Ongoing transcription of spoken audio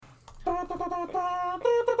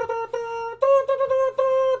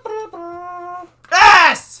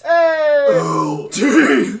S! Hey!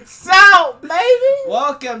 So, baby!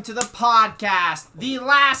 Welcome to the podcast. The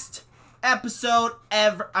last episode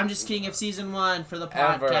ever. I'm just kidding, of season 1 for the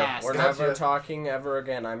podcast. We're never talking ever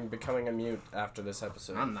again. I'm becoming a mute after this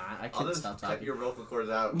episode. I'm not. I I'll couldn't just stop cut talking. your vocal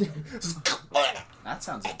cords out. That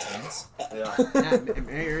sounds intense. Yeah. Yeah,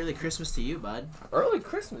 Merry early Christmas to you, bud. Early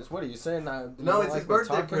Christmas? What are you saying? No, it's his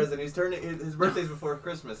birthday present. He's turning his birthday's before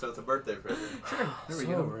Christmas, so it's a birthday present. There we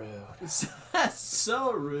So go. rude. That's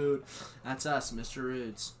so rude. That's us, Mr.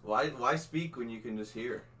 Rudes. Why speak when you can just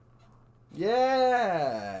hear?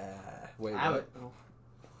 Yeah. Wait, I what? would.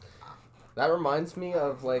 That reminds me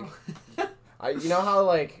of like, you know how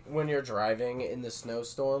like when you're driving in the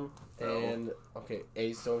snowstorm and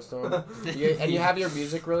a snowstorm, and you have your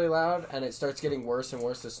music really loud and it starts getting worse and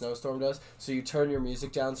worse. The snowstorm does, so you turn your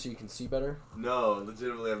music down so you can see better. No,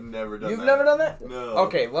 legitimately, I've never done that. You've never done that? No.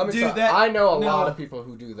 Okay, let me. Dude, tell that- I know a no. lot of people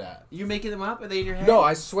who do that. You making them up? Are they in your head? No,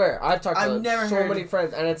 I swear. I've talked I've to never so heard many it.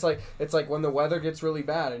 friends, and it's like when the weather gets really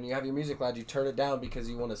bad and you have your music loud, you turn it down because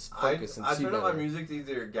you want to focus and I see turn better. up my music to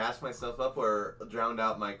either gas myself up or drown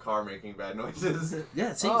out my car making bad noises.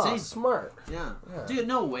 Yeah, Oh, see. smart. Yeah. Yeah. Dude,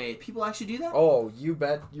 no way. People actually do that? Oh, you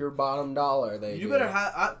bet your bottom dollar they You do.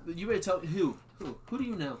 better you better tell who do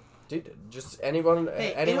you know? Dude, just anyone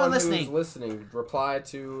Hey, anyone anyone who's listening, reply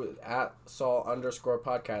to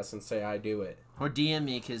 @Saul_podcast and say I do it. Or DM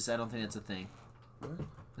me, because I don't think that's a thing. What?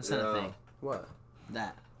 That's not a Yeah. thing. What?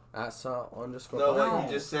 That. @Saul_podcast. No, No. what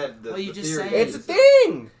you just said. What you the just theory said. It's a is-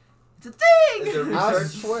 thing. It's a thing. Is there I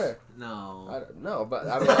research? swear. No. I don't know, but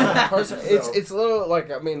I mean, it's a little like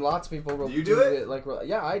lots of people. Do you do it? Like,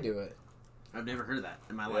 yeah, I do it. I've never heard that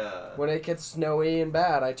in my life. Yeah. When it gets snowy and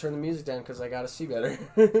bad, I turn the music down because I gotta see better.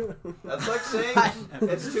 That's like saying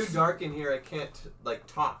it's too dark in here. I can't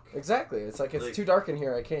talk. Exactly. It's like it's Like- too dark in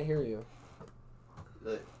here. I can't hear you.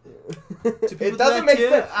 people do It doesn't that make too?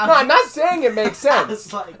 sense. No, I'm not saying it makes I sense.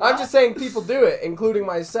 was like, I'm what? just saying people do it, including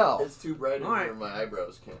myself. It's too bright in Alright. here. My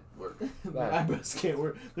eyebrows can't work. My eyebrows can't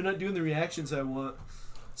work. They're not doing the reactions I want.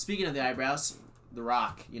 Speaking of the eyebrows, The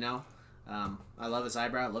Rock, you know, I love his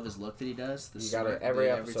eyebrow. I love his look that he does. The You got it smirk every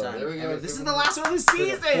that episode. time. There we go. This is the last one of the For the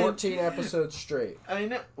season. 14 episodes straight. I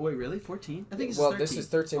know. Wait, really? 14? I think it's Well, 13. this is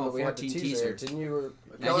 13, Oh, but we had the 14 teaser. Didn't you?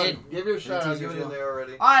 Come on, did. give it a shot. I'll teaser give as it in well. there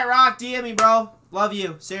already. All right, Rock, DM me, bro. Love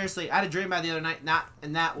you. Seriously. I had a dream about the other night, not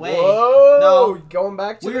in that way. Whoa! No. Going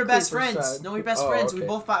back to We the were best creeper friends. side. No, we were best Oh, friends. We okay.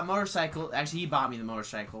 both bought a motorcycle. Actually, he bought me the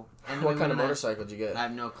motorcycle. And What we kind of went on a- motorcycle did you get? I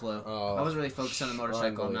have no clue. Oh. I wasn't really focused on the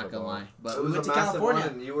motorcycle, I'm not going to lie. But It we was went a to massive California. one,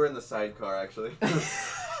 and you were in the sidecar actually.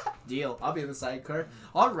 Deal. I'll be in the sidecar.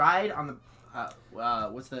 I'll ride on the.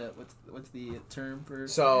 What's the term for?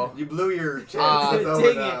 So, You blew your chance. Uh, It's over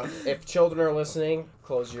dang now. if children are listening,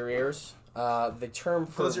 close your ears. The term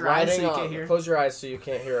for Close your eyes riding so you on, can't hear. Close your eyes so you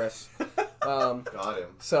can't hear us. Got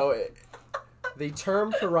him. The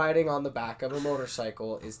term for riding on the back of a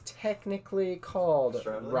motorcycle is technically called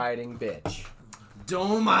Straddling? riding bitch.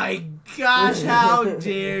 Oh my gosh! How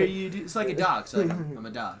dare you do? It's like a dog. So like I'm a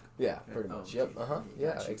dog. Yeah, pretty Oh, much. Yep. okay.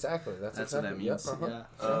 Yeah, Gotcha. exactly. That's That's exactly. what that means.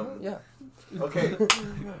 Yep, Yeah. Yeah.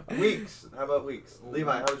 Okay. Weeks. How about weeks?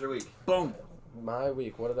 Levi, how was your week? Boom. My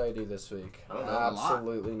week. What did I do this week? I don't know, a lot.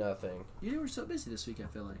 Absolutely nothing. You were so busy this week. I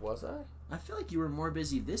feel like. Was I? I feel like you were more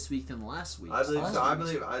busy this week than last week. I believe Last so. I week.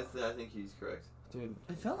 believe. I think he's correct. Dude,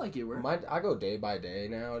 I felt like you were. I go day by day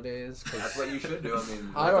nowadays. 'cause That's what you should do. I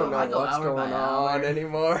mean, I don't know I go what's hour by going hour. on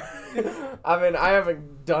anymore. I mean, I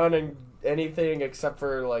haven't done anything except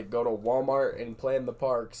for like go to Walmart and play in the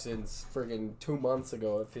park since friggin' 2 months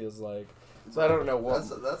ago. It feels like. So I don't know what.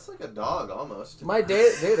 That's like a dog almost. My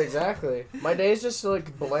day, dude, exactly. My days just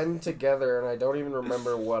like blend together, and I don't even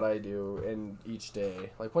remember what I do in each day.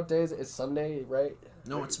 Like, what day is it? It's Sunday, right?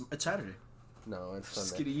 No, it's Saturday. No, it's Just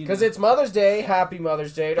Sunday. kidding, you Because know. it's Mother's Day. Happy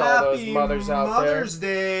Mother's Day to all those mothers out Mother's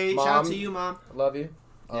Day. Shout out Mom. to you, Mom. there. Love you.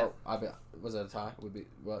 Yeah. Oh, was it a tie? Would be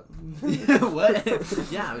what?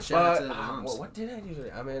 What? Yeah, I was shout out to the But, moms. what did I do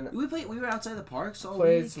today? I mean, We were outside the parks all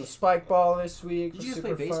played week. some spike ball this week. Did you guys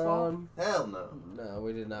Super play baseball? fun. Hell no. No,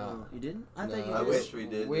 we did not. You didn't? I No. thought you I did. wish we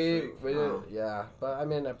did. We this week. did, Oh. yeah. But I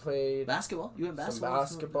mean, I played Basketball? You went some basketball?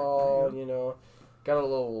 basketball. You know, got a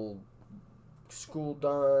little school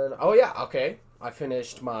done. Oh yeah, okay. I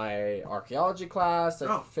finished my archaeology class. I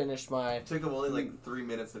Oh. finished my. It took him only like 3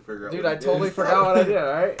 minutes to figure out. Dude, what I he totally did. forgot what I did.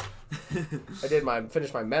 All right. I did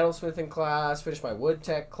finished my metalsmithing class, finished my wood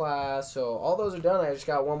tech class, so all those are done. I just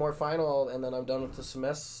got one more final, and then I'm done with the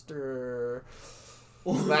semester.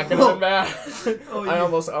 That could have been bad. I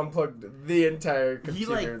almost unplugged the entire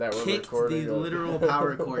computer that we're recording. He kicked the literal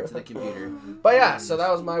power cord to the computer. But yeah, so that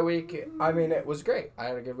was my week. I mean, it was great. I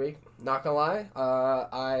had a good week. Not gonna lie.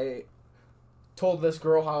 I told this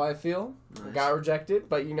girl how I feel. Nice. Got rejected,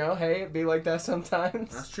 but hey, it'd be like that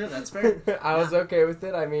sometimes. That's true. That's fair. I was okay with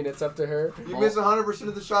it. I mean, it's up to her. You miss 100%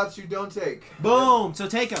 of the shots you don't take. Boom. So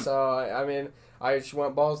take them. So I mean, I just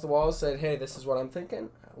went balls to the wall. Said, hey, this is what I'm thinking.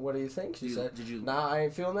 What do you think? She said, nah, I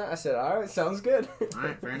ain't feeling that. I said, all right, sounds good. All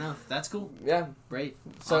right, fair enough. That's cool. Yeah. Great.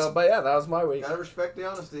 So, awesome. But yeah, that was my week. Gotta respect the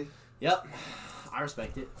honesty. Yep. I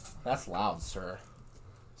respect it. That's loud, sir.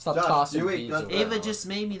 Stop tossing beads. Ava just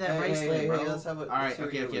made me that bracelet, bro. Let's have all right,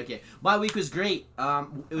 okay. My week was great.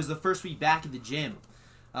 It was the first week back at the gym.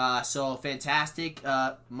 So fantastic.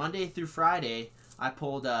 Monday through Friday, I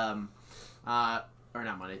pulled or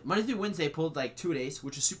not Monday. Monday through Wednesday, pulled like 2 days,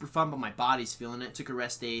 which was super fun, but my body's feeling it. Took a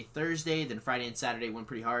rest day Thursday, then Friday and Saturday went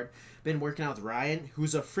pretty hard. Been working out with Ryan,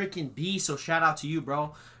 who's a freaking beast, so shout out to you,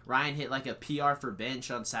 bro. Ryan hit like a PR for bench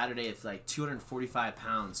on Saturday of like 245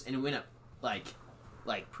 pounds, and it went up like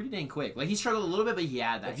pretty dang quick. Like he struggled a little bit, but he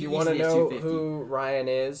had that. If you want to know who Ryan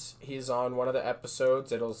is, he's on one of the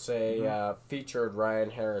episodes. It'll say featured Ryan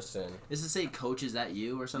Harrison. Does it say Coach, is that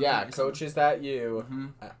you or something? Yeah, Coach, is that you?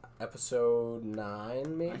 Mm-hmm. Episode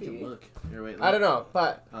 9, maybe. I can look. Here, wait, look. I don't know,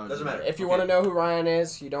 but doesn't matter. If you want to know who Ryan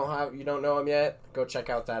is, you don't know him yet, go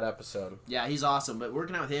check out that episode. Yeah, he's awesome. But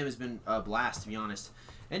working out with him has been a blast, to be honest.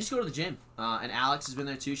 And just go to the gym. And Alex has been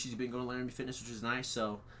there too. She's been going to Learn Fitness, which is nice.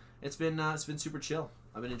 So it's been super chill.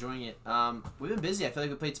 I've been enjoying it. We've been busy. I feel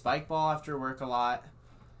like we played spike ball after work a lot.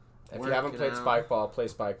 If you haven't played spike ball, play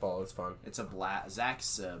spike ball. It's fun. It's a blast.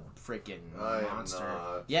 Zach's a freaking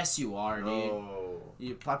monster. Yes, you are, dude.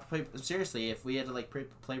 You play seriously. If we had to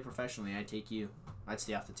play professionally, I'd take you. I'd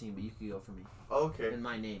stay off the team, but you could go for me. Okay. In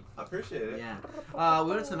my name. I appreciate it. Yeah. We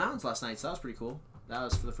went to the mountains last night, so that was pretty cool. That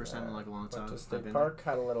was for the first time in like a long time. Went to State Park.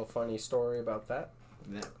 Had a little funny story about that.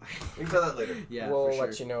 Yeah. We can tell that later. Yeah, we'll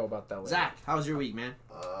let you know about that later. Zach, how was your week, man?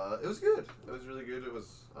 It was good. It was really good. It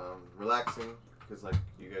was relaxing because, like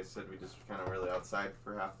you guys said, we just kind of really outside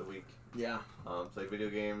for half the week. Yeah. Played video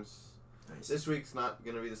games. Nice. This week's not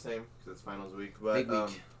gonna be the same because it's finals week. But big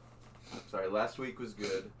week. Sorry, last week was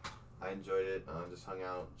good. I enjoyed it. Just hung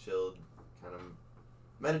out, chilled, kind of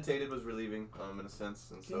meditated. Was relieving in a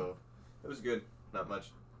sense, and so it was good. Not much.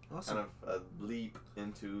 Awesome. Kind of a leap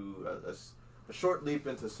into a short leap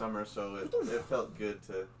into summer, so it felt good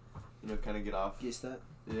to, kind of get off. Guess that?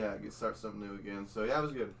 Yeah, start something new again. So yeah, it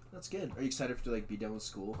was good. That's good. Are you excited to be done with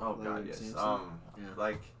school? Oh god, yes.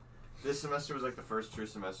 This semester was like the first true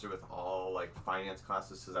semester with all like finance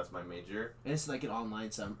classes, so that's my major. And it's like an online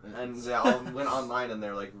and they all went online, and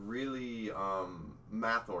they're like really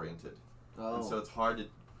math oriented. Oh. And so it's hard to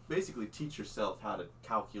basically teach yourself how to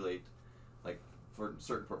calculate like for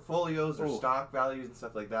certain portfolios or stock values and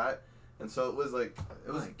stuff like that. And so it was like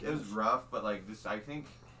it was rough, but like just I think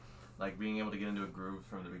like being able to get into a groove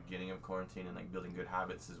from the beginning of quarantine and like building good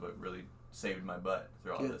habits is what really saved my butt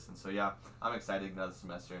through all this. And so yeah, I'm excited to get another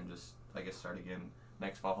semester and just I guess start again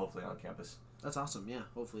next fall, hopefully on campus. That's awesome. Yeah,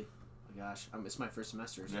 hopefully. Oh my gosh, it's my first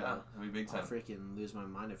semester, so yeah, it'll be big time. I'll freaking lose my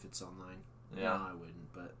mind if it's online. Yeah, no, I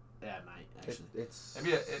wouldn't, but yeah, I might actually.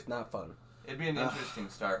 It's not fun. It'd be an interesting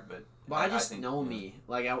start, but well, I just know me.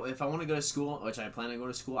 Like, if I want to go to school, which I plan to go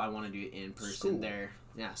to school, I want to do it in person there.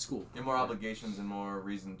 Yeah, school. And more obligations and more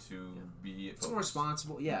reason to be. It's more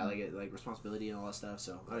responsible. Yeah, like responsibility and all that stuff.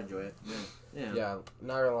 So I enjoy it. Yeah. Yeah.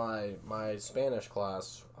 Not gonna lie, my Spanish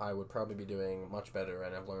class, I would probably be doing much better,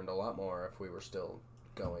 and I've learned a lot more if we were still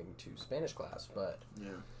going to Spanish class. But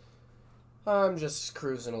I'm just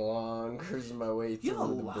cruising my way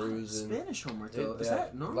through the bruising. Spanish homework, though. Is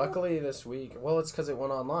that normal? Luckily this week, well, it's because it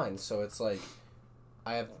went online, so it's like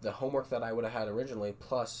I have the homework that I would have had originally,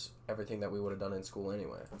 plus everything that we would have done in school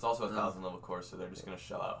anyway. It's also a 1,000 level course, so they're just going to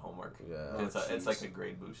shell out homework. Yeah. It's like a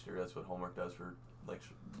grade booster. That's what homework does for like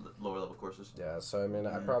lower level courses. Yeah, so I mean,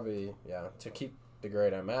 I probably, to keep the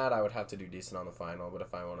grade I'm at, I would have to do decent on the final, but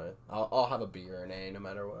if I want to, I'll have a B or an A no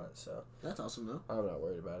matter what, so. That's awesome, though. I'm not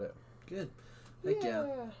worried about it. Good. Heck yeah.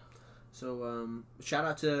 So, shout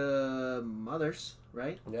out to mothers,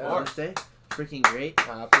 right? Yeah. Mother's Day. Freaking great.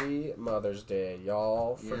 Happy Mother's Day.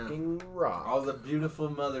 Y'all freaking rock. All the beautiful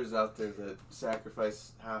mothers out there that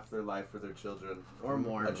sacrifice half their life for their children. Or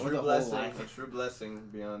more. A true blessing. A true blessing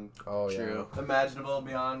beyond imaginable,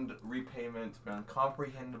 beyond repayment, beyond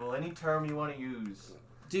comprehensible. Any term you want to use.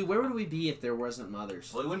 Dude, where would we be if there wasn't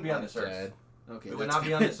mothers? Well, we wouldn't be on this earth. Okay, We would that's not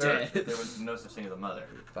be on this dead. earth if there was no such thing as a mother.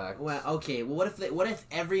 Fact. Well, okay. Well, what if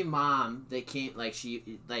every mom that came she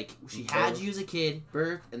had you as a kid,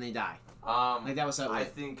 birth, and they die? Like that was how. I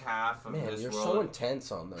think half of Man, this you're world. so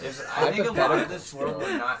intense on this. I think a lot of Hypotheticals, this world bro.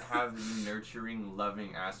 would not have the nurturing,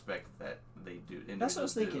 loving aspect that they do. That's what I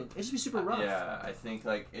was thinking. It should be super rough. Yeah, I think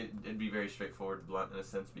like it'd be very straightforward, blunt in a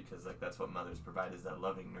sense, because like that's what mothers provide is that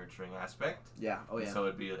loving, nurturing aspect. Yeah. Oh yeah. And so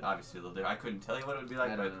it'd be obviously a little different. I couldn't tell you what it would be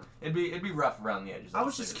like, I but don't know. it'd be rough around the edges. I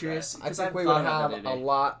was just curious. I think we would have a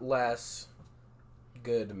lot less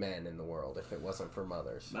good men in the world if it wasn't for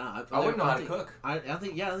mothers. Nah, I wouldn't know how to cook. I don't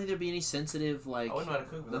think. Yeah, I don't think there'd be any sensitive like. I wouldn't know how to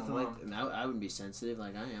cook. With Nothing my like. mom. I wouldn't be sensitive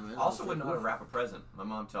like I am. I also wouldn't know how to wrap a present. My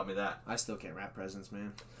mom taught me that. I still can't wrap presents,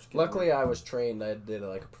 man. Luckily, I was trained. I did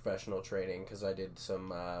like a professional training because I did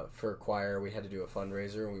some for choir. We had to do a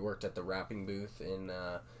fundraiser, and we worked at the wrapping booth in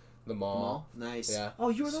the mall. Nice. Yeah. Oh,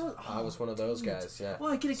 you were the. I was one of those guys. Yeah.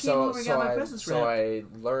 Well, I could have came over and got my presents wrapped. So I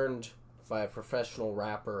learned by a professional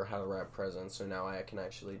rapper how to wrap presents, so now I can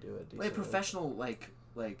actually do it. Wait, professional like.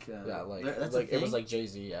 Yeah, that's like a thing? it was like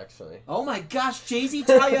Jay-Z actually. Oh my gosh, Jay-Z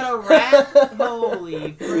taught you how to rap?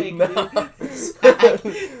 Holy frick, No.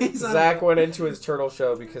 dude. Zach went into his turtle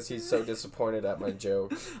show because he's so disappointed at my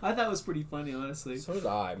joke. I thought it was pretty funny, honestly. So did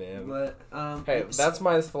I, man. But Hey, that's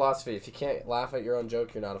my philosophy. If you can't laugh at your own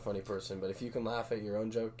joke, you're not a funny person. But if you can laugh at your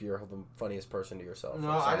own joke, you're the funniest person to yourself.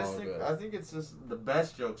 No, It's I all just think good. I think it's just the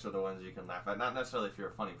best jokes are the ones you can laugh at. Not necessarily if you're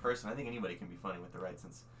a funny person. I think anybody can be funny with the right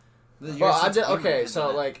sense. Well, okay, so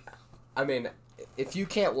like, I mean, if you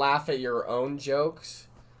can't laugh at your own jokes,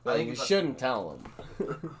 I then think you it's- shouldn't tell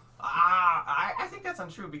them. I think that's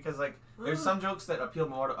untrue because like there's some jokes that appeal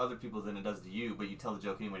more to other people than it does to you, but you tell the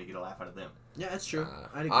joke anyway to get a laugh out of them. Yeah, that's true.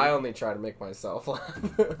 I'd agree. I only try to make myself laugh.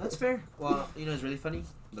 That's fair. Well, you know, it's really funny.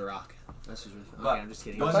 The Rock. That's just really funny. But- Okay, I'm just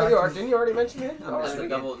kidding. but- I thought you already, didn't you already mention it? I'm Oh, just yeah.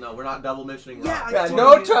 No, we're not double mentioning. Yeah, Rock. Yeah, I no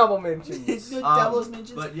told you. trouble mentions. No doubles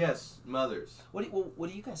mentions. But yes, mothers. What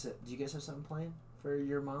do you guys have? Do you guys have something planned for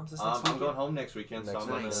your moms this next I'm weekend? going home next weekend, so Next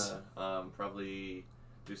I'm week. gonna probably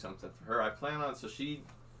do something for her. I plan on. So she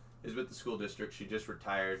is with the school district. She just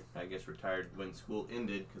retired. I guess retired when school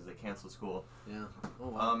ended because they canceled school. Yeah. Oh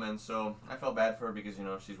wow. And so I felt bad for her because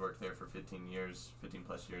she's worked there for 15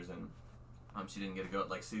 plus years, and she didn't get to go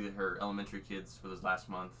see her elementary kids for this last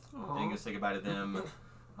month. Aw. Didn't get to say goodbye to them.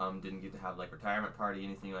 Didn't get to have retirement party,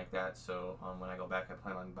 anything like that. So when I go back, I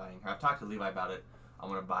plan on buying her. I've talked to Levi about it. I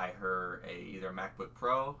want to buy her either a MacBook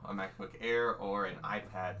Pro, a MacBook Air, or an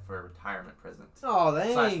iPad for a retirement present. Oh,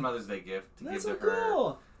 dang. / Mother's Day gift to That's give so to her.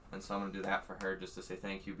 cool. And so I'm going to do that for her just to say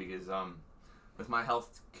thank you because with my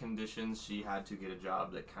health conditions, she had to get a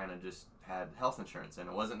job that kind of just had health insurance. And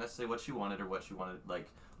it wasn't necessarily what she wanted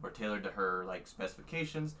or tailored to her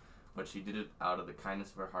specifications, but she did it out of the kindness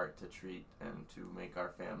of her heart to treat and to make our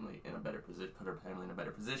family in a better position, put her family in a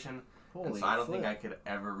better position. Holy and so I don't flip. think I could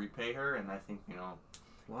ever repay her, and I think,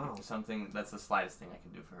 Wow. something, that's the slightest thing I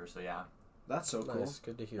can do for her, so yeah. That's so cool. Nice,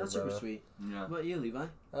 good to hear. That's super brother. sweet. Yeah. What about you, Levi?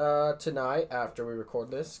 Tonight, after we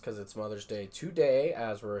record this, because it's Mother's Day today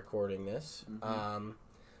as we're recording this, Mhm.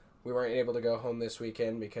 we weren't able to go home this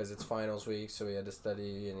weekend because it's finals week, so we had to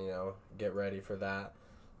study and, get ready for that.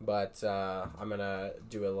 But I'm going to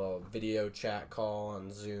do a little video chat call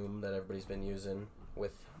on Zoom that everybody's been using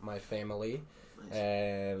with my family. Nice.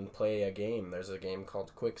 And play a game. There's a game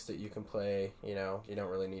called Quicks that you can play. You don't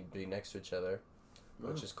really need to be next to each other,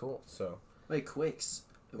 which is cool. So Wait, Quicks.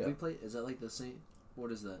 If Yeah. we play, is that like the same?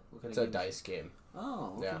 What is that? What kind it's of a game? dice game.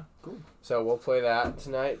 Oh, okay. Yeah. Cool. So we'll play that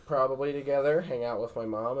tonight probably together, hang out with my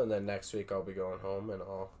mom, and then next week I'll be going home and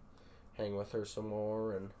I'll hang with her some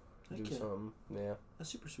more and do Okay. something. Yeah. That's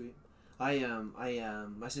super sweet. My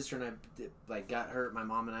sister and I got her, my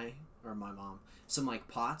mom, some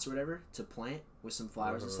pots or whatever to plant with some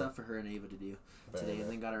flowers and Mhm. stuff for her and Ava to do Very today, nice.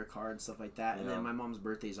 and then got her a card and stuff like that. And Yeah. then my mom's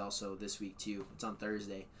birthday is also this week too. It's on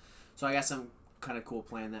Thursday, so I got some kind of cool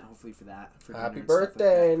plan that hopefully for that. For dinner Happy and stuff like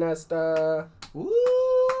birthday, Nesta. that.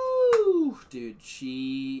 Woo, dude!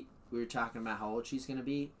 We were talking about how old she's gonna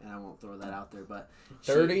be, and I won't throw that out there, but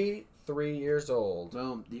 33 years old.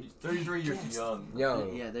 boom. 33 years Yes. young.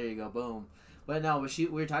 Young. Yeah, there you go. Boom. But no, we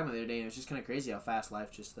were talking about the other day, and it's just kind of crazy how fast life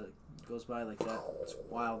just goes by like that. It's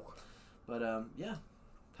wild. But yeah,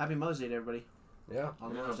 happy Mother's Day to everybody, Yeah. all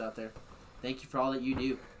the Yeah. mothers out there. Thank you for all that you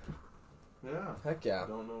do. Yeah. Heck I yeah.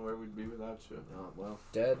 don't know where we'd be without you. Oh well.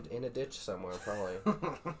 Dead in a ditch somewhere, probably.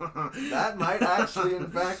 That might actually, in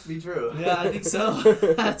fact, be true. Yeah, I think so.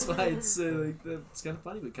 That's why it's it's kind of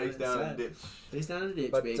funny, but kind Face of down sad. in a ditch. Face down in a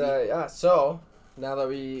ditch, But baby. yeah, so now that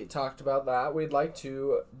we talked about that, we'd like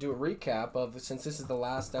to do a recap of, since this is the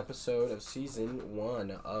last episode of season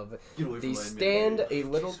 1 of the Stand a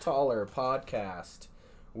Little Taller podcast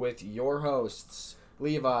with your hosts,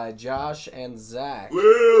 Levi, Josh, and Zach.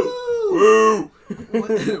 Woo!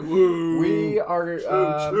 We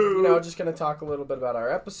are, just going to talk a little bit about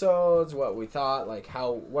our episodes, what we thought, like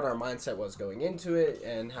what our mindset was going into it,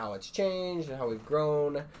 and how it's changed, and how we've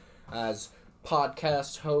grown as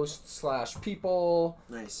podcast hosts / people.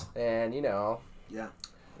 Nice. And, Yeah,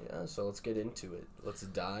 so let's get into it. Let's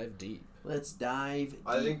dive deep. I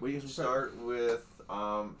think we can start with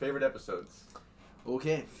favorite episodes.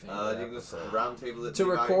 Okay. Round table it. To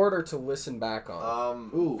record or to listen back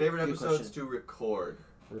on? Favorite episodes question. To record.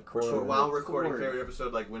 While recording, favorite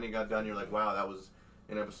episode, like when it got done, you're like, wow, that was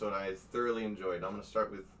an episode I thoroughly enjoyed. I'm going to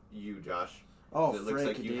start with you, Josh. Oh, it looks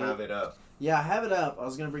like you have it up. Yeah, I have it up. I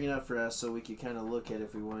was going to bring it up for us so we could kind of look at it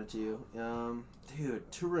if we wanted to.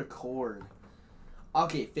 Dude, to record.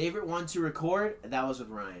 Okay, favorite one to record, that was with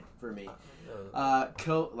Ryan, for me.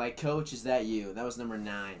 Coach, is that you? That was number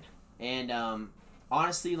 9. And,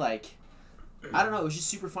 honestly, like, I don't know, it was just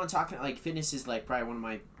super fun talking. Like, fitness is, like, probably one of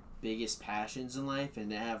my biggest passions in life. And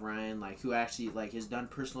to have Ryan, like, who actually, like, has done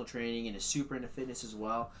personal training and is super into fitness as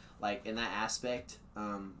well, like, in that aspect,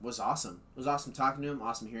 was awesome. It was awesome talking to him,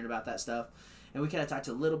 awesome hearing about that stuff. And we kind of talked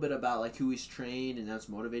a little bit about, like, who he's trained and that's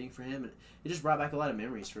motivating for him. And it just brought back a lot of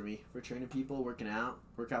memories for me, for training people, working out,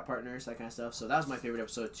 workout partners, that kind of stuff. So that was my favorite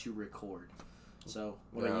episode to record. So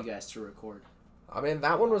what about you guys to record? I mean,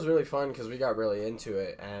 that one was really fun because we got really into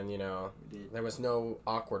it, and there was no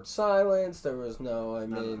awkward silence. There was no,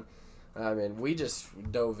 I mean, we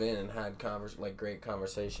just dove in and had great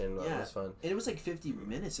conversation. Yeah, it was fun. And it was like 50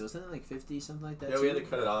 minutes. Wasn't it like 50 something like that? Yeah, we had to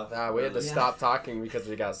cut it off. We had to stop talking because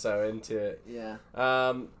we got so into it. Yeah.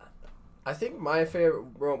 I think my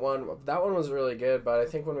favorite one, that one was really good. But I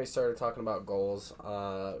think when we started talking about goals,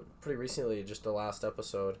 pretty recently, just the last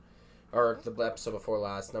episode, or the episode before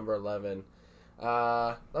last, number 11.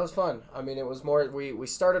 That was fun. I mean, it was more, we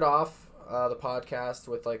started off the podcast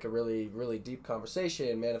with like a really, really deep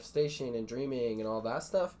conversation, manifestation and dreaming and all that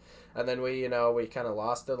stuff. And then we kind of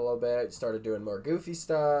lost it a little bit, started doing more goofy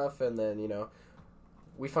stuff. And then,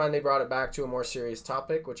 we finally brought it back to a more serious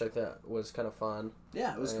topic, which I thought was kind of fun.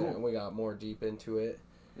 Yeah, it was cool. And we got more deep into it.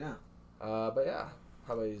 Yeah. But yeah.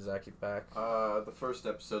 How about you, Zach? You back? The first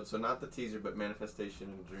episode, so not the teaser, but manifestation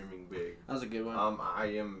and dreaming big. That was a good one.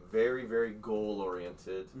 I am very, very goal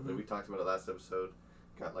oriented. Mm-hmm. We talked about it last episode.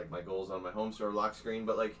 Got like my goals on my home store lock screen,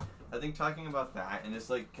 but like I think talking about that and just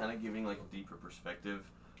like kind of giving like a deeper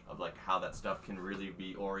perspective of like how that stuff can really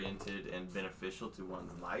be oriented and beneficial to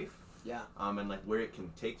one's life. Yeah. And like where it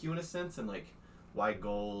can take you in a sense, and like why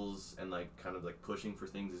goals and like kind of like pushing for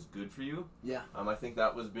things is good for you. Yeah. I think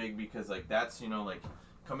that was big because like that's like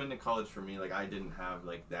coming to college for me, like I didn't have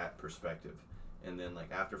like that perspective, and then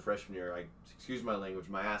like after freshman year, excuse my language,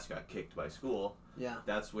 my ass got kicked by school. Yeah.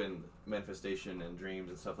 That's when manifestation and dreams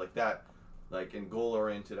and stuff like that, like in goal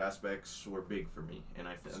oriented aspects, were big for me, and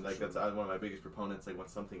that's one of my biggest proponents. Like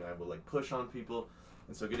what's something I will like push on people.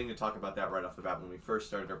 And so getting to talk about that right off the bat when we first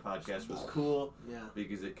started our podcast was cool. Yeah.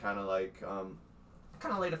 Because it kind of like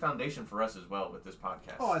kind of laid a foundation for us as well with this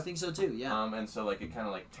podcast. Oh, I think so too. Yeah. And so like it kind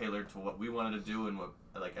of like tailored to what we wanted to do and what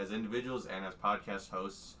like as individuals and as podcast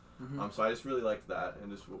hosts. Mm-hmm. So I just really liked that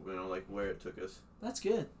and just like where it took us. That's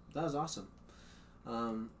good. That was awesome.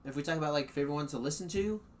 If we talk about like favorite ones to listen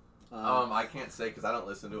to. I can't say because I don't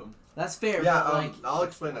listen to them. That's fair. Yeah. But, like, I'll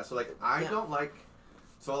explain that. So like I don't like.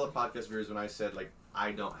 So all the podcast viewers, when I said like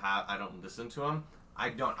I don't listen to them. I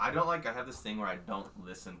have this thing where I don't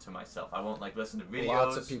listen to myself. I won't like listen to videos.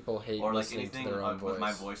 Lots of people hate or like listening anything to their own voice. With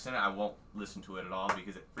my voice in it. I won't listen to it at all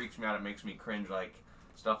because it freaks me out. It makes me cringe, like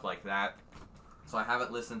stuff like that. So I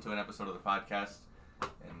haven't listened to an episode of the podcast,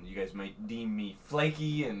 and you guys might deem me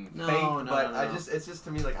flaky and fake, but no. It's just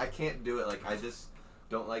to me like I can't do it. Like I just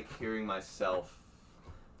don't like hearing myself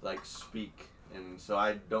like speak, and so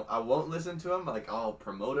I won't listen to them. Like I'll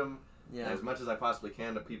promote them. Yeah. As much as I possibly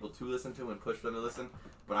can to people to listen to and push them to listen,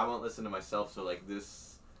 but I won't listen to myself. So like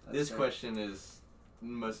this question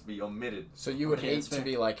must be omitted. So you would hate to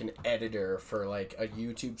be like an editor for like a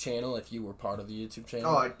YouTube channel if you were part of the YouTube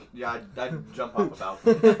channel? Oh, I'd jump off about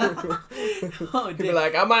them. You'd be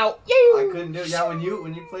like, I'm out. I couldn't do it. Yeah, when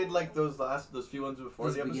you played like those few ones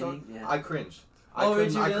before the episode, I cringed. I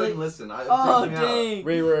couldn't listen. Dang.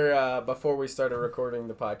 We were before we started recording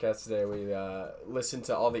the podcast today. We listened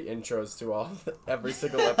to all the intros to every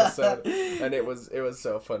single episode, and it was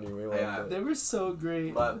so funny. We loved it. They were so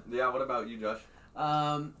great. But yeah, what about you, Josh?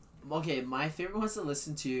 Okay, my favorite ones to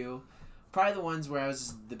listen to probably the ones where I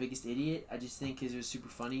was the biggest idiot. I just think because it was super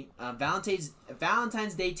funny.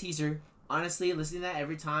 Valentine's Day teaser. Honestly, listening to that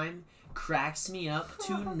every time cracks me up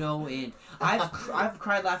to no end. I've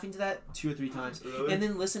cried laughing to that 2 or 3 times, Really? and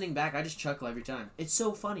then listening back, I just chuckle every time. It's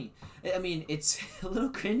so funny. I mean, it's a little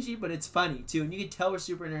cringy, but it's funny too, and you can tell we're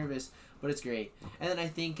super nervous, but it's great. And then I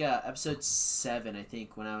think episode 7, I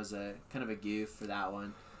think when I was kind of a goof for that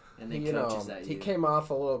one, and then coaches that he year. came off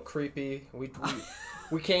a little creepy.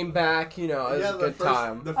 We came back, it was a good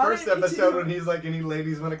time. The first episode when he's like, any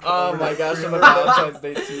ladies want to come Oh over my to gosh, the on the crib? Valentine's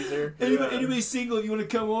Day teaser. Anybody single, if you want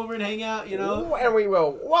to come over and hang out, Ooh, and we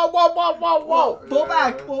will. Whoa. Pull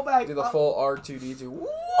back. Do the full R2D2.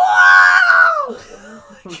 Wow!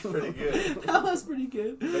 Pretty good. That was pretty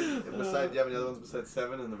good. Besides, do you have any other ones besides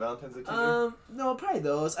 7 and the Valentine's Day teaser? No, probably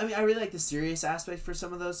those. I mean, I really like the serious aspect for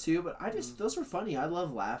some of those too, but those were funny. I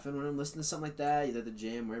love laughing when I'm listening to something like that, either at the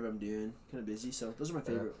gym, wherever I'm doing, kind of busy. So those are my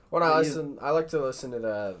favorite. When I like to listen to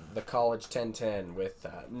the College 1010 with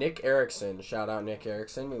Nick Erickson. Shout out Nick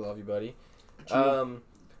Erickson. We love you, buddy.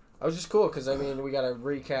 That was just cool because I mean we got a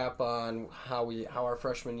recap on how our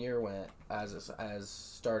freshman year went as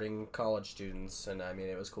starting college students, and I mean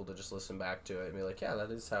it was cool to just listen back to it and be like, yeah,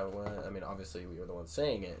 that is how it went. I mean obviously we were the ones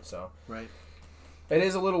saying it, so right. It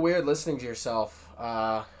is a little weird listening to yourself.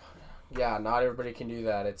 Yeah, not everybody can do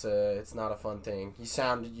that. It's not a fun thing. You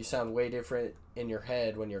sound way different in your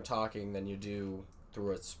head when you're talking than you do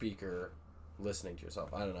through a speaker listening to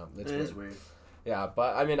yourself. I don't know. It is weird. Yeah,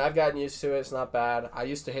 but I mean, I've gotten used to it. It's not bad. I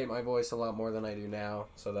used to hate my voice a lot more than I do now,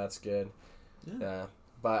 so that's good. Yeah.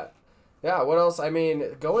 But yeah, what else? I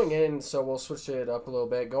mean, going in, so we'll switch it up a little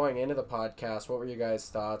bit. Going into the podcast, what were you guys'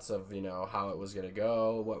 thoughts of, how it was going to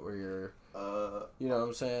go? What were your you know what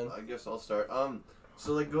I'm saying? I guess I'll start.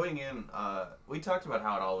 So like going in, we talked about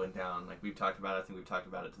how it all went down. Like we've talked about it. I think we've talked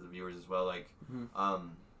about it to the viewers as well. Like,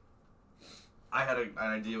 I had an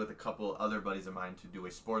idea with a couple other buddies of mine to do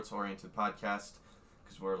a sports-oriented podcast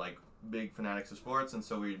because we're like big fanatics of sports, and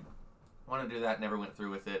so we wanted to do that. Never went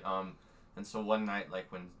through with it. And so one night, like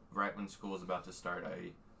right when school was about to start,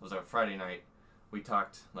 it was a Friday night. We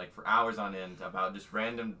talked like for hours on end about just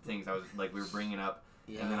random things. We were bringing up,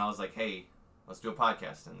 and then I was like, "Hey, let's do a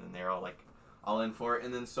podcast," and then they're all like, all in for it.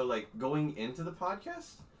 And then so like going into the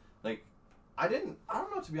podcast, like I don't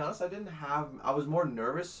know, to be honest, I was more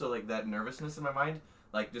nervous, so like that nervousness in my mind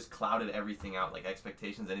like just clouded everything out, like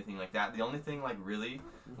expectations, anything like that. The only thing like really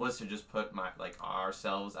was to just put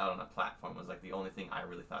ourselves out on a platform was like the only thing I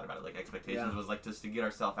really thought about it. Like expectations was like just to get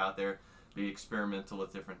ourselves out there, be experimental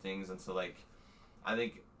with different things. And so like I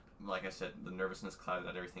think, like I said, the nervousness clouded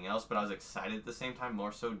out everything else, but I was excited at the same time,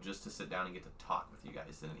 more so just to sit down and get to talk with you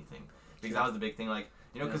guys than anything. Because that was the big thing, like,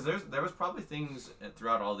 because there was probably things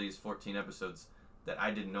throughout all these 14 episodes that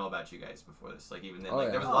I didn't know about you guys before this. Like, even then,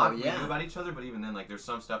 there was a lot we knew about each other, but even then, like, there's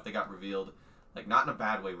some stuff that got revealed, like, not in a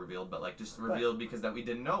bad way revealed, but, like, just revealed because that we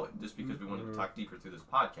didn't know it, just because we wanted to talk deeper through this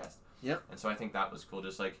podcast. Yep. And so I think that was cool,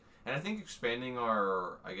 just, like, and I think expanding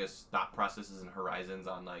our, I guess, thought processes and horizons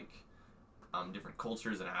on, like, different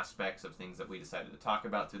cultures and aspects of things that we decided to talk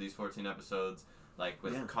about through these 14 episodes. Like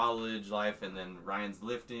with college life, and then Ryan's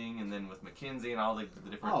lifting, and then with Mackenzie and all the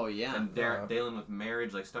different. Oh yeah. And Dalen with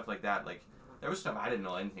marriage, like stuff like that. Like there was stuff I didn't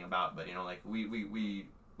know anything about, but like we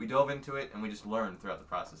dove into it and we just learned throughout the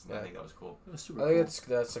process, and I think that was cool. That was super I think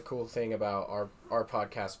that's a cool thing about our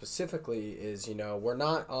podcast specifically is we're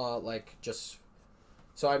not like just.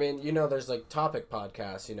 So I mean there's like topic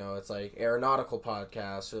podcasts, it's like aeronautical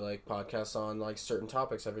podcasts or like podcasts on like certain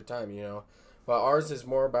topics every time, but ours is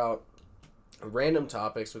more about random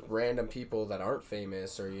topics with random people that aren't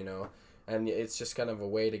famous or and it's just kind of a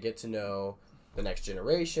way to get to know the next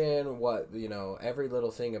generation, what every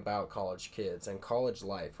little thing about college kids and college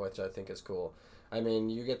life, which I think is cool. I mean,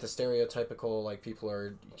 you get the stereotypical like people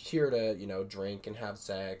are here to drink and have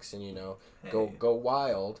sex and go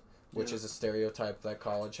wild, which is a stereotype that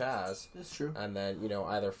college has. That's true. And then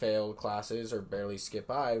either fail classes or barely skip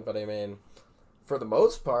by, but I mean, for the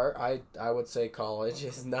most part, I would say college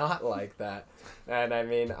is not like that. And I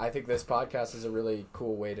mean, I think this podcast is a really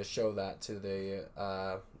cool way to show that to the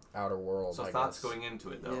outer world. So thoughts going into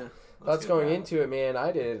it, though. Yeah. Thoughts going into it, man,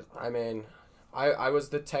 I was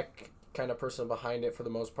the tech kind of person behind it for the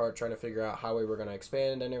most part, trying to figure out how we were going to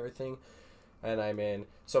expand and everything. And I mean,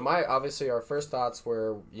 so obviously our first thoughts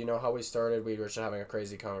were, how we started, we were just having a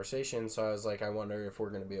crazy conversation. So I was like, I wonder if we're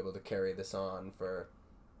going to be able to carry this on for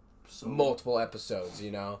multiple episodes,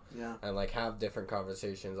 and like have different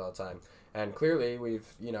conversations all the time. And clearly we've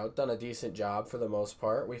done a decent job for the most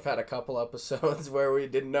part. We've had a couple episodes where we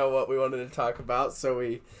didn't know what we wanted to talk about, so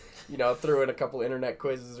we threw in a couple internet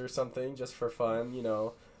quizzes or something just for fun,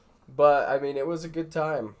 But I mean, it was a good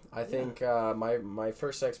time. I think my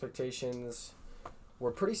first expectations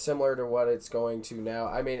were pretty similar to what it's going to now.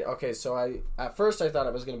 I mean, okay, so at first I thought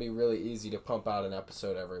it was going to be really easy to pump out an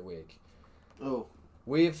episode every week. Oh.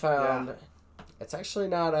 We've found it's actually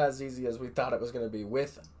not as easy as we thought it was going to be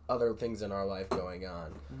with other things in our life going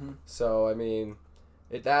on. Mm-hmm. So, I mean,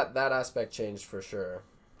 that aspect changed for sure.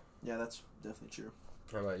 Yeah, that's definitely true.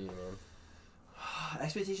 How about you, man?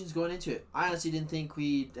 Expectations going into it. I honestly didn't think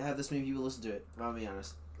we'd have this many people listen to it. I'll be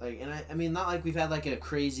honest. Like, and I mean, not like we've had like a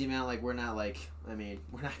crazy amount. Like, we're not like, I mean,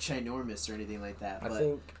 we're not ginormous or anything like that.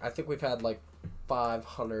 But I think we've had like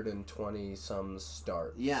 520 some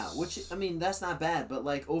starts. Yeah, which I mean, that's not bad. But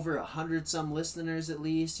like over 100 some listeners at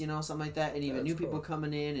least, you know, something like that, and even That's new people cool.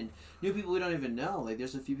 coming in and new people we don't even know. Like,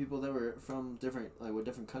 there's a few people that were from different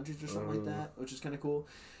countries or something like that, which is kind of cool.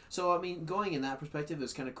 So, I mean, going in that perspective, it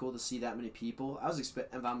was kind of cool to see that many people. I was if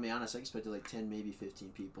I'm gonna be honest, I expected like 10, maybe 15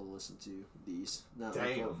 people to listen to these. Not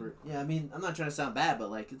like Damn. over. Yeah, I mean, I'm not trying to sound bad,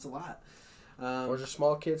 but like it's a lot. We're just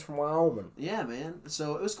small kids from Wyoming. Yeah, man.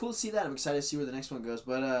 So it was cool to see that. I'm excited to see where the next one goes.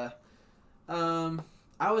 But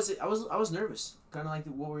I was nervous. Kind of like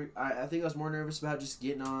I think I was more nervous about just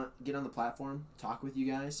getting on the platform, talk with you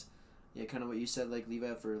guys. Yeah, kind of what you said, like leave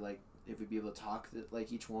out for like if we'd be able to talk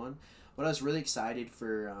like each one. But I was really excited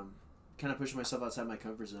for kind of pushing myself outside my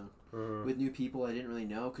comfort zone with new people I didn't really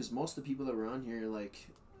know, because most of the people that were on here, like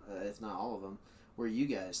if not all of them, were you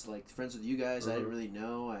guys. Like friends with you guys, I didn't really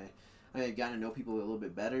know. I had gotten to know people a little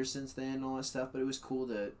bit better since then and all that stuff. But it was cool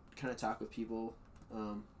to kind of talk with people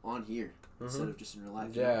on here instead of just in real life.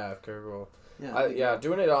 Yeah, cool. Yeah,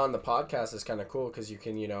 doing it on the podcast is kind of cool because you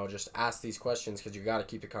can, just ask these questions because you got to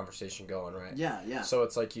keep the conversation going, right? Yeah. So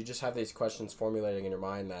it's like you just have these questions formulating in your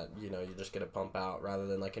mind that, you just get to pump out, rather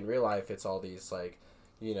than like in real life, it's all these like,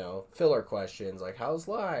 filler questions like how's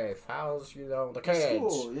life, how's, the kids,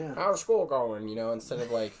 school, how's school going, instead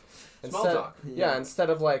of like, Small talk.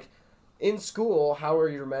 Instead of like, in school, how are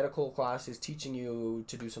your medical classes teaching you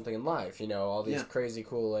to do something in life? All these crazy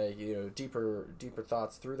cool, like, deeper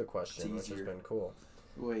thoughts through the question, which has been cool.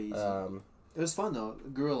 Way easier. It was fun, though. I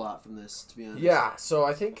grew a lot from this, to be honest. Yeah, so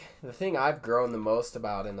I think the thing I've grown the most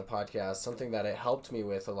about in the podcast, something that it helped me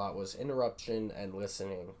with a lot, was interruption and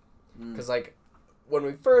listening. Because, like, when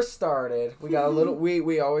we first started, we got a little...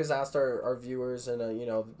 We always asked our viewers and,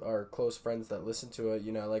 our close friends that listen to it,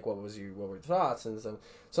 like, what were your thoughts? And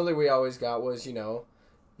something we always got was, you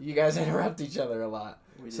guys interrupt each other a lot.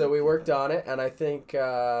 We worked on it, and I think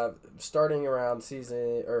starting around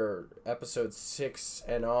episode 6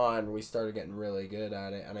 and on, we started getting really good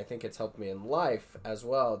at it, and I think it's helped me in life as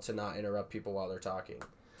well to not interrupt people while they're talking.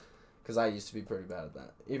 Because I used to be pretty bad at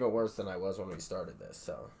that. Even worse than I was when we started this,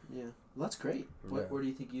 so... Yeah. Well, that's great. Where do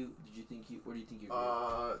you think you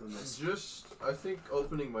from this? Just, I think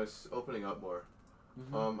opening up more.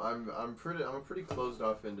 I'm a pretty closed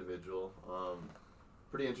off individual.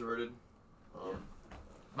 Pretty introverted.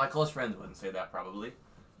 My close friends wouldn't say that probably,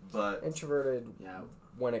 but introverted. Yeah.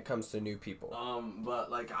 When it comes to new people.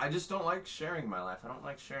 But like I just don't like sharing my life. I don't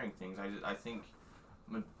like sharing things. I think,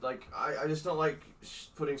 like I just don't like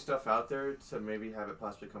putting stuff out there to maybe have it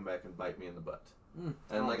possibly come back and bite me in the butt.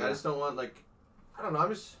 And I just don't want, like, I don't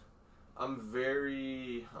know. I'm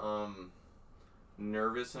very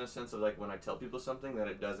nervous in a sense of, like, when I tell people something that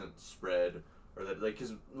it doesn't spread. Or that, like,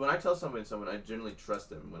 because when I tell someone, I generally trust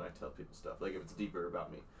them when I tell people stuff, like, if it's deeper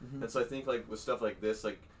about me. And so I think, like, with stuff like this,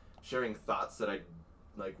 like, sharing thoughts that I,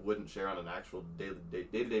 like, wouldn't share on an actual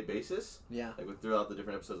day-to-day basis, like, throughout the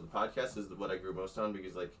different episodes of the podcast is what I grew most on,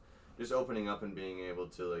 because, like, just opening up and being able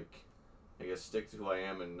to, like, I guess, stick to who I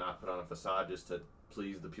am and not put on a facade just to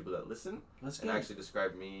please the people that listen. That's good. And actually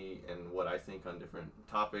describe me and what I think on different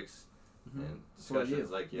topics and discussions.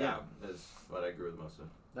 Like, is what I grew with most of.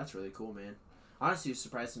 That's really cool, man. Honestly, it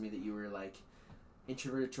surprised me that you were, like,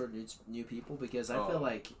 introverted toward new people, because I feel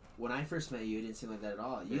like when I first met you, it didn't seem like that at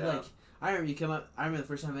all. You, like, I remember you come up, I remember the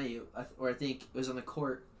first time I met you, or I think it was on the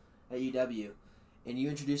court at UW, and you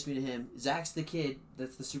introduced me to him. Zach's the kid,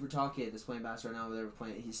 that's the super tall kid that's playing basketball right now over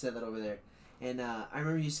there. He said that over there. And I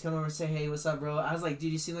remember you used to come over and say, hey, what's up, bro? I was like,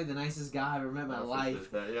 dude, you seem like the nicest guy I've ever met in my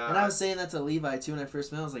life. And I was saying that to Levi, too, when I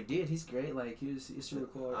first met him. I was like, dude, he's great. Like, he's super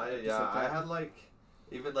cool. I had, like,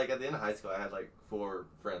 even, like, at the end of high school, I had, like, 4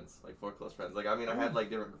 friends, like, 4 close friends. Like, I mean, I had,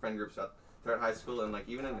 like, different friend groups throughout high school, and, like,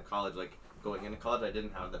 even into college, like, going into college, I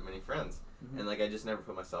didn't have that many friends. And, like, I just never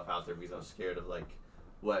put myself out there because I was scared of, like,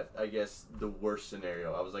 what I guess the worst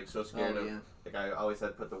scenario. I was like so scared of yeah. like I always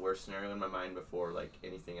had put the worst scenario in my mind before like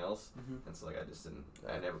anything else, Mhm. and so like I just didn't.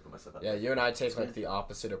 I never put myself out. Yeah, there. you and I take That's like good. the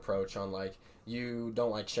opposite approach on like you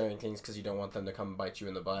don't like sharing things because you don't want them to come bite you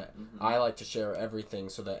in the butt. Mhm. I like to share everything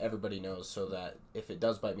so that everybody knows, so that if it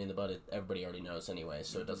does bite me in the butt, everybody already knows anyway,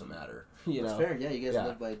 so it doesn't matter. You That's know. fair. Yeah, you guys Yeah.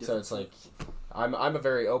 live by a different. So it's like, I'm a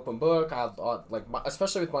very open book. I'll like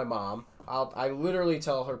especially with my mom. I literally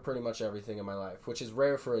tell her pretty much everything in my life, which is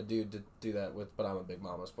rare for a dude to do that with. But I'm a big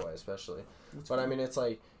mama's boy, especially. That's But I cool. mean, it's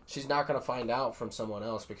like she's not gonna find out from someone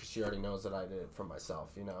else because she already knows that I did it for myself.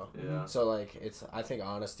 You know. Yeah. So like it's I think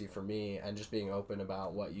honesty for me and just being open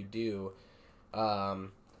about what you do,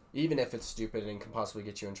 even if it's stupid and can possibly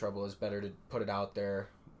get you in trouble, is better to put it out there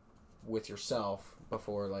with yourself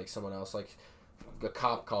before like someone else. Like a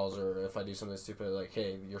cop calls her if I do something stupid, like,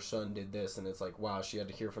 hey, your son did this, and it's like, wow, she had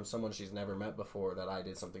to hear from someone she's never met before that I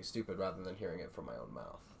did something stupid rather than hearing it from my own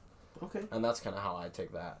mouth. Okay, And that's kind of how I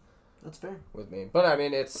take that that's fair. with me. But I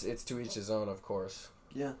mean, it's to each his own, of course.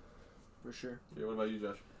 Yeah, for sure. Yeah. What about you,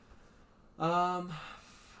 Josh?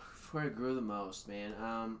 Where I grew the most, man.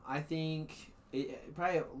 I think it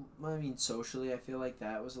probably. I mean, socially, I feel like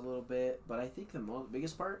that was a little bit, but I think the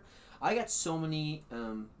biggest part, I got so many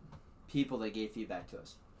people that gave feedback to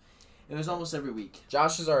us. It was almost every week.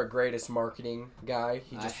 Josh is our greatest marketing guy.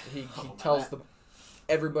 He just he oh, tells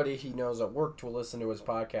everybody he knows at work will listen to his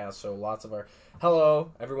podcast. So lots of our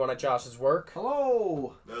hello everyone at Josh's work.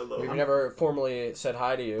 Hello. Hello. We've never formally said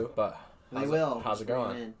hi to you, but We will. how's it Just bring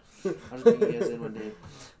going? I'll just bring you guys in one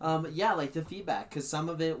day. Yeah, like the feedback, because some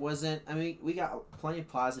of it wasn't. I mean, we got plenty of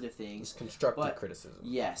positive things. It's constructive But- criticism.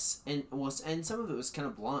 Yes, and some of it was kind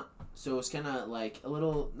of blunt, so it was kind of like a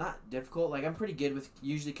little not difficult. Like I'm pretty good with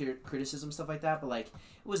usually criticism stuff like that, but like it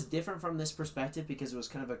was different from this perspective because it was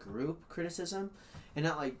kind of a group criticism, and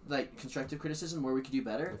not like constructive criticism where we could do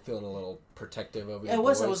better. You're feeling a little protective of your Yeah, it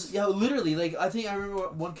was. I voice. was. Yeah, literally. Like I think I remember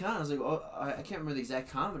one comment. I was like, oh, I can't remember the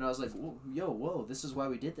exact comment. I was like, whoa, this is why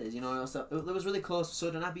we did this. You know, it was really close.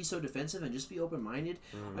 So to not be so defensive and just be open minded,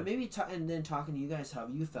 and maybe and then talking to you guys how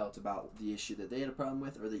you felt about the issue that they had a problem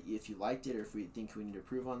with, or if you liked it, or if we think we need to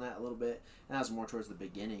improve on that a little bit. And that was more towards the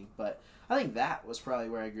beginning. But I think that was probably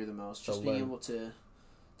where I grew the most. Just being able to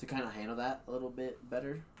kind of handle that a little bit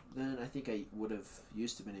better than I think I would have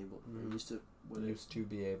used to been able. Or used to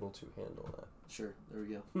be able to handle that. Sure, there we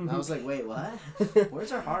go. I was like, wait, what?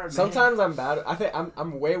 Words are hard, man. Sometimes I'm bad. I think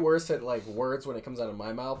I'm way worse at like words when it comes out of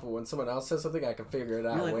my mouth, but when someone else says something, I can figure it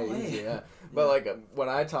out You're like, way wait. easier. Yeah. But like when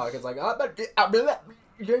I talk, it's like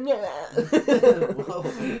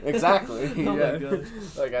exactly. Oh my gosh.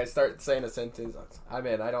 Like I start saying a sentence. I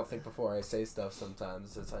mean, I don't think before I say stuff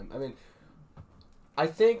sometimes. I mean, I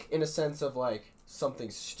think in a sense of like something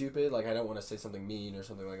stupid, like I don't want to say something mean or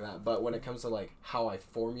something like that. But when it comes to like how I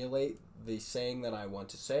formulate the saying that I want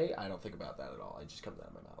to say, I don't think about that at all. It just comes out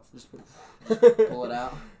of my mouth. Just pull it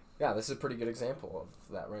out. Yeah, this is a pretty good example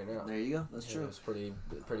of that right now. There you go. That's Yeah, true. It's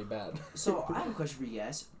pretty bad. So I have a question for you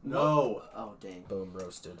guys. No. Oh dang. Boom,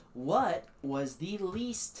 roasted. What was the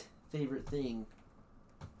least favorite thing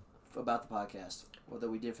about the podcast, or that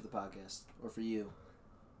we did for the podcast, or for you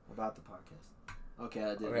about the podcast? Okay, I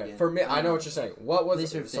did it Okay, again. for me, I know what you're saying. What was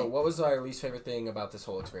Least favorite thing. What was our least favorite thing about this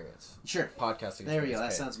whole experience? Sure. Podcasting. There we go. experience, That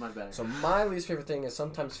okay. sounds much better. So my least favorite thing is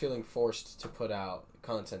sometimes feeling forced to put out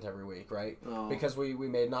content every week, right? Oh. Because we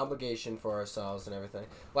made an obligation for ourselves and everything.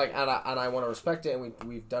 Like, and I want to respect it, and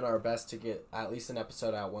we've done our best to get at least an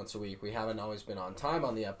episode out once a week. We haven't always been on time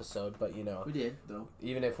on the episode, but you know, We did though.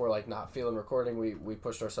 even if we're like not feeling recording, we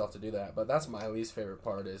pushed ourselves to do that. But that's my least favorite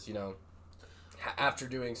part is, you know, after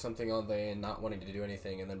doing something all day and not wanting to do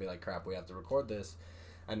anything and then be like, crap, we have to record this,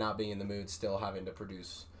 and not being in the mood, still having to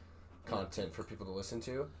produce content for people to listen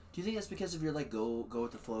to. Do you think that's because of your like go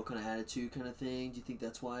with the flow kind of attitude kind of thing? Do you think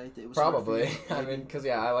that's why it was hard for Probably. you? I mean, because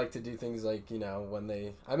yeah, I like to do things like, you know, when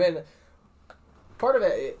they. I mean, part of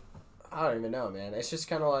it, I don't even know, man. It's just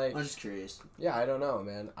kind of like, I'm just curious. yeah, I don't know,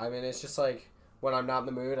 man. I mean, it's just like when I'm not in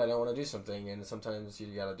the mood, I don't want to do something, and sometimes you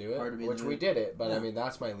gotta do Hard to it, be in the which we mood. did it. But Yeah. I mean,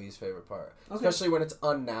 that's my least favorite part, Okay. especially when it's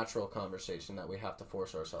unnatural conversation that we have to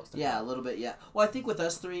force ourselves to. Yeah, a have. little bit. Yeah. Well, I think with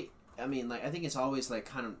us three, I mean, like I think it's always like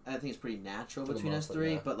kind of. I think it's pretty natural For the between us most part,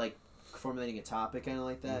 three, yeah. but like formulating a topic kind of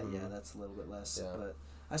like that. Mhm. Yeah, that's a little bit less. Yeah. But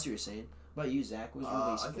I see what you're saying. What about you, Zach? What was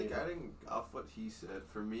your least I think favorite? adding off what he said,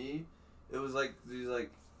 for me, it was like these like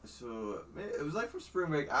so it was like from spring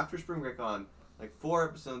break after spring break on like 4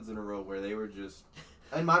 episodes in a row where they were just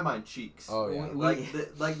in my mind cheeks. Oh yeah.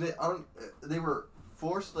 They were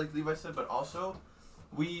forced, like Levi said, but also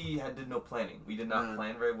we did no planning. We did not Yeah.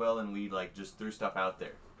 plan very well, and we like just threw stuff out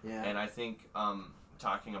there. Yeah. And I think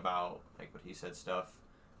talking about like what he said stuff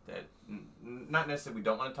that not necessarily we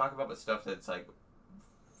don't want to talk about, but stuff that's like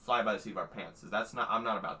fly by the seat of our pants. I'm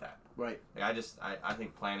not about that. Right. Like, I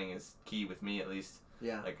think planning is key with me, at least.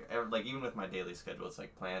 Yeah. Like even with my daily schedule, it's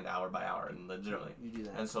like planned hour by hour, and legitimately. You do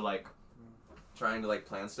that. And so like Trying to like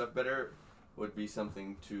plan stuff better would be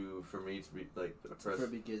something for me to be like for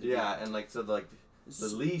big kids. yeah, and like so like the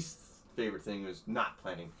least favorite thing is not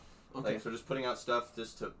planning. Okay. Like so just putting out stuff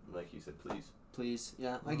just to like you said, Please.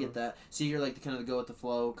 Yeah, I get that. So you're like the kind of go with the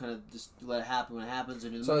flow, kind of just let it happen when it happens.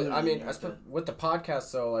 And So I mean, with the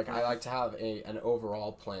podcast though, like I like to have an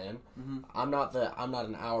overall plan. Mm-hmm. I'm not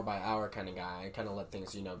an hour by hour kind of guy. I kind of let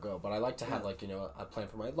things go. But I like to have like a plan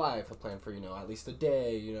for my life, a plan for at least a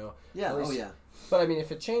day. Yeah. At least, Oh yeah. But I mean,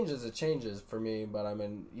 if it changes for me. But I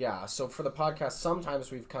mean, yeah. So for the podcast, sometimes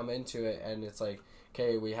we've come into it and it's like,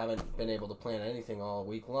 okay, we haven't been able to plan anything all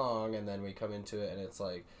week long, and then we come into it and it's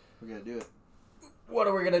like, we're gonna do it. what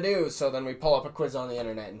are we gonna do? So then we pull up a quiz on the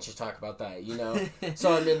internet and just talk about that,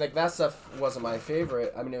 So I mean, like that stuff wasn't my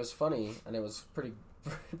favorite. I mean, it was funny and it was pretty.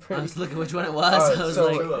 I was looking which one it was. I was so,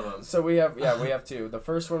 like, two of them. So we have two. The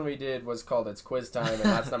first one we did was called It's Quiz Time, and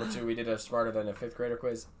that's number 2. We did a Smarter Than a 5th Grader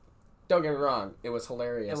quiz. Don't get me wrong, it was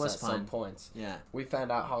hilarious It was at fun. some points. Yeah. We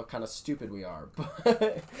found out how kind of stupid we are,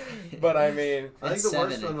 but I mean, I think It's the 7,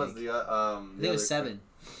 worst I one was think. the I think it was 7.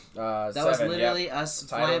 That 7, was literally us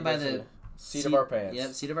Title flying by gets the the seat of our pants.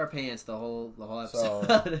 Yep, seat of our pants. The whole So,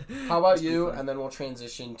 episode. How about It's pretty you? fun. And then we'll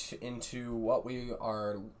transition into what we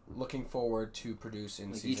are looking forward to produce in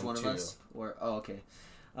Like season each one 2. of us? Or okay.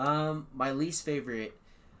 My least favorite.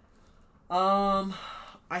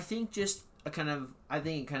 I think just I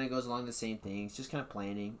think it kind of goes along the same things. Just kind of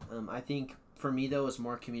planning. I think for me though, it was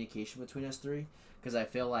more communication between us three because I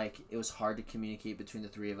feel like it was hard to communicate between the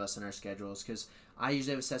three of us and our schedules because I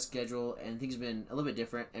usually have a set schedule and things have been a little bit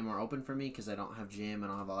different and more open for me because I don't have gym, I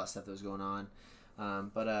don't have all that stuff that was going on.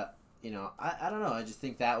 But I don't know. I just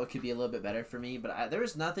think that could be a little bit better for me. But there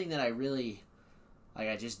was nothing that I really. Like,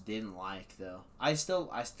 I just didn't like, though. I still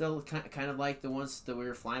kind of like the ones that we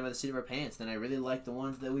were flying by the seat of our pants. Then I really like the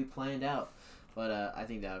ones that we planned out. But I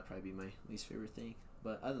think that would probably be my least favorite thing.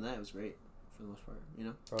 But other than that, it was great for the most part,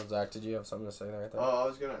 Oh, Zach, did you have something to say there? Oh, I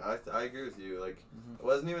was gonna. I agree with you. Like, it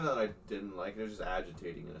wasn't even that I didn't like it. It was just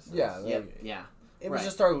agitating in a sense. Yeah, Yeah. It was Right.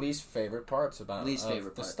 just our least favorite parts about Least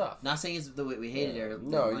favorite the part. stuff. Not saying it's the way we hated it or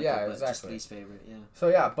No, didn't like yeah, it, but just exactly. least favorite, yeah. So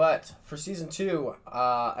yeah, but for season 2,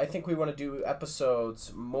 I think we want to do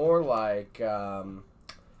episodes more like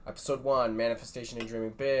episode 1, manifestation and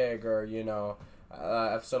dreaming big, or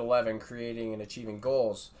episode 11, creating and achieving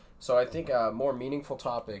goals. So I think more meaningful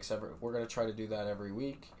topics. We're gonna try to do that every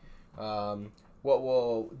week. What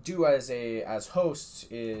we'll do as hosts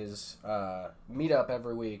is meet up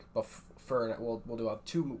every week. We'll do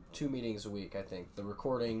two meetings a week. I think the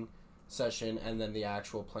recording session and then the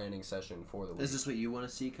actual planning session for the week. Is this what you want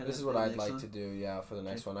to see? This is what I'd like to do. Yeah, for the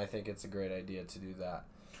next one, I think it's a great idea to do that.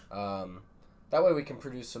 That way we can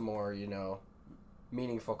produce some more,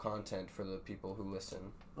 meaningful content for the people who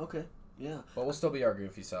listen. Okay. Yeah. But we'll still be our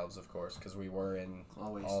goofy selves, of course, because we were in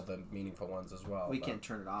Always. all the meaningful ones as well. We but- can't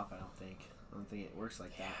turn it off, I don't think. I don't think it works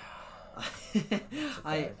like that.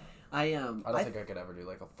 fact. I don't think I could ever do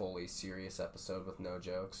like a fully serious episode with no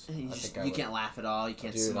jokes. You can't laugh at all. You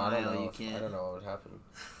can't Dude, smile. I don't know. You can't. I don't know what would happen.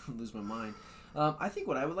 Lose my mind. I think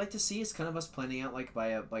what I would like to see is kind of us planning out like by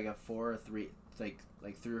a 4 or 3,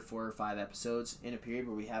 like 3 or 4 or 5 episodes in a period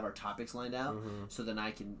where we have our topics lined out. Mhm. So then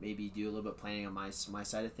I can maybe do a little bit of planning on my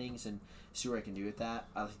side of things and see where I can do with that.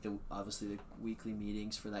 I think obviously the weekly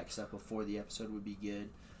meetings for that stuff before the episode would be good.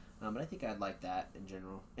 But I think I'd like that in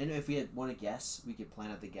general. And if we had one guest, we could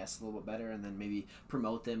plan out the guests a little bit better and then maybe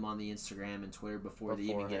promote them on the Instagram and Twitter before they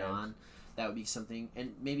even get on. That would be something.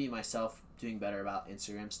 And maybe myself doing better about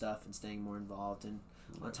Instagram stuff and staying more involved and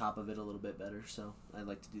on top of it a little bit better. So I'd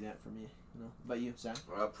like to do that for me. What about you, Zach?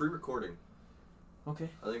 Pre-recording. Okay.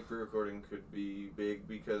 I think pre-recording could be big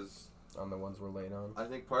because On the ones we're late on. I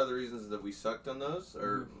think part of the reasons that we sucked on those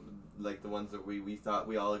are like the ones that we thought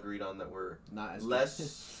we all agreed on that were Not as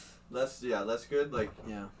less good. Like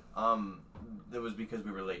yeah. It was because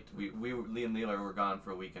we were late. Lee and Leela were gone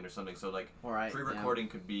for a weekend or something. So like All right. pre-recording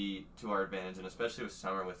could be to our advantage, and especially with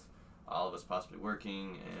summer, with all of us possibly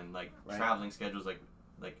working and like Right. traveling schedules. Like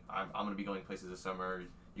I'm gonna be going places this summer.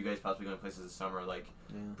 You guys possibly going places this summer. Like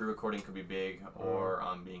Yeah. pre-recording could be big, or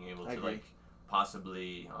being able I to agree. like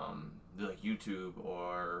possibly do like YouTube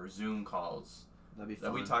or Zoom calls. That'd be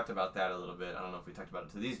fun. We talked about that a little bit. I don't know if we talked about it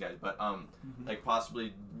to these guys, but like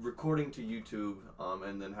possibly recording to YouTube,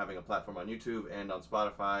 and then having a platform on YouTube and on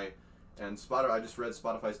Spotify. And I just read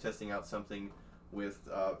Spotify's testing out something with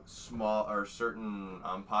small or certain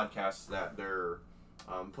podcasts that their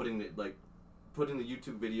putting the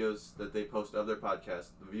YouTube videos that they post of their podcast,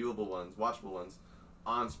 the viewable ones, watchable ones,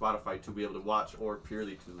 on Spotify to be able to watch or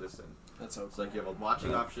purely to listen. That's so cool. So like you have a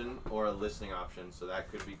watching option or a listening option. So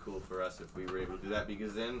that could be cool for us if we were able to do that,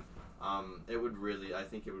 because then I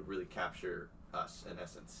think it would really capture us in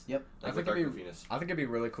essence. Yep. Like I think with it'd be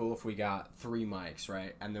really cool if we got 3 mics,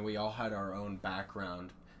 right? And then we all had our own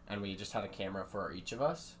background, and we just had a camera for each of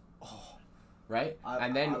us. Oh, right? I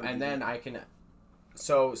can.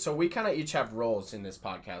 So we kind of each have roles in this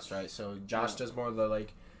podcast, right? So Josh does more of the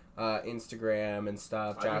like Instagram and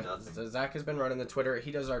stuff. Zach has been running the Twitter.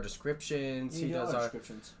 He does our descriptions. He does our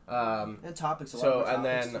descriptions. and topics.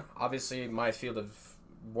 Then obviously my field of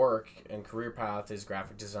work and career path is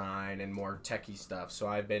graphic design and more techie stuff. So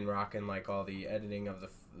I've been rocking like all the editing of the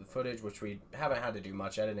footage, which we haven't had to do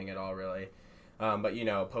much editing at all really. But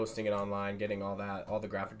posting it online, getting all the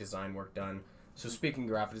graphic design work done. So speaking of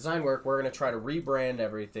graphic design work, we're going to try to rebrand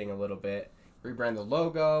everything a little bit. Rebrand the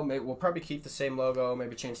logo. Maybe we'll probably keep the same logo.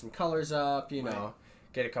 Maybe change some colors up.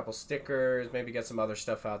 Get a couple stickers. Maybe get some other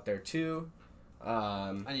stuff out there too.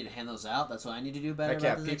 I need to hand those out. That's what I need to do better.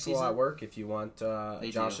 Like, people at work, if you want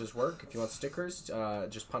Josh's work, if you want stickers,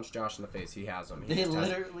 just punch Josh in the face. He has them.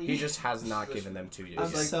 He just has not given them to you. I'm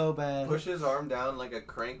so bad. Push his arm down like a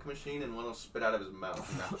crank machine, and one will spit out of his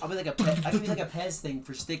mouth. I'll be like I can be like a Pez thing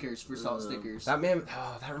for stickers, for salt stickers. That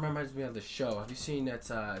reminds me of the show. Have you seen that? It's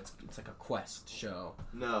like a Quest show.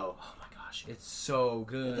 No. Oh my gosh, it's so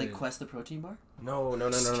good. Like Quest the protein bar? No.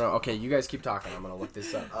 Okay, you guys keep talking. I'm gonna look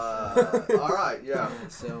this up. All right, yeah.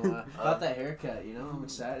 So about that haircut, I'm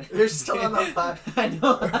excited. You're still on the pod. I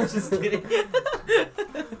know. I'm just kidding.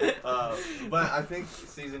 But I think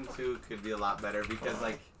season 2 could be a lot better because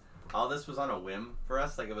all this was on a whim for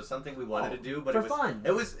us. Like it was something we wanted to do, but it was fun.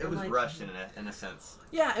 It was rushed in a sense.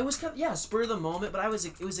 Yeah, it was spur of the moment. But it was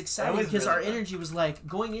exciting because really our fun. Energy was like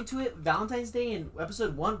going into it. Valentine's Day in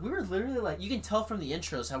episode 1, we were literally like, you can tell from the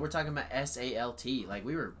intros how we're talking about SALT. Like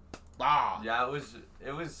we were, Yeah, it was.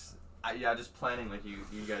 Just planning like you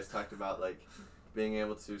guys talked about, like being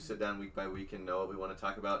able to sit down week by week and know what we want to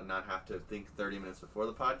talk about and not have to think 30 minutes before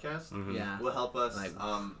the podcast. Mm-hmm. Yeah, will help us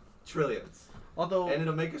trillions. And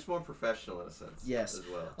it'll make us more professional in a sense. Yes. As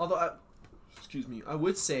well. Although, I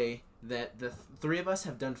would say that the 3 of us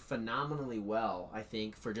have done phenomenally well. I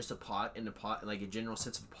think for just like a general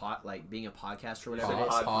sense of like being a podcast or whatever.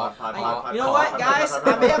 You know what, guys?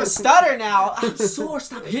 I may have a stutter now. I'm sore.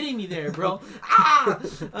 Stop hitting me there, bro.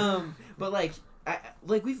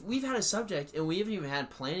 But we've had a subject and we haven't even had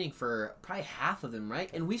planning for probably half of them, right?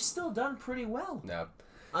 And we've still done pretty well. Yep.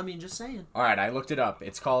 I mean, just saying. All right, I looked it up.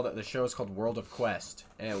 The show is called World of Quest,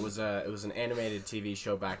 and it was an animated TV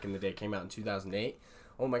show back in the day. It came out in 2008.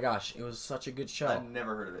 Oh my gosh, it was such a good show. I've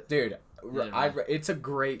never heard of it, dude. It's a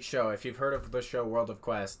great show. If you've heard of the show World of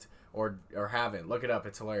Quest or haven't, look it up.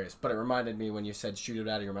 It's hilarious. But it reminded me when you said shoot it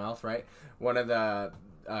out of your mouth, right? One of the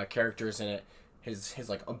characters in it. His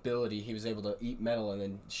ability, he was able to eat metal and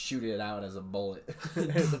then shoot it out as a bullet.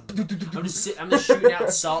 I'm just shooting out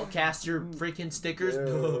Saltcaster freaking stickers.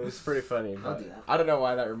 Yeah, it's pretty funny. I'll do that. I don't know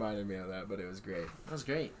why that reminded me of that, but it was great. That was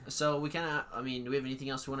great. So do we have anything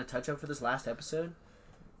else we want to touch on for this last episode?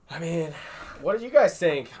 I mean, what do you guys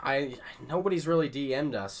think? Nobody's really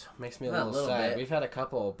DM'd us. Makes me a little sad. Bit. We've had a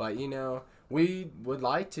couple, but we would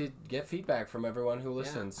like to get feedback from everyone who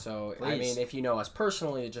listens. Yeah, so, please. I mean, if you know us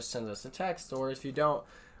personally, just send us a text. Or if you don't,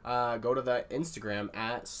 go to the Instagram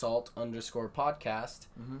at @salt_podcast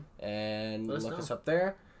and look us up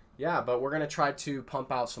there. Yeah, but we're going to try to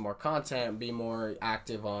pump out some more content, be more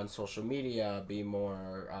active on social media, be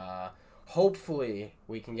more... hopefully,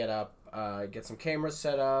 we can get some cameras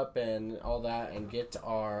set up and all that, and get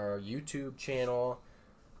our YouTube channel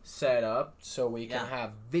set up so we can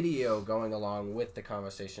have video going along with the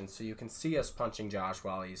conversation, so you can see us punching Josh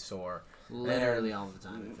while he's sore. Literally all the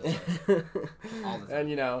time, it feels like. All the time.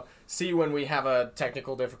 And, see when we have a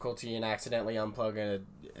technical difficulty and accidentally unplug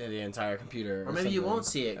the entire computer. Or maybe you won't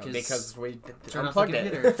see it because we turn unplugged off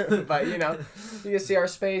the computer. But, you can see our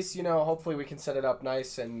space. Hopefully we can set it up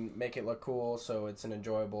nice and make it look cool so it's an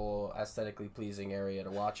enjoyable, aesthetically pleasing area to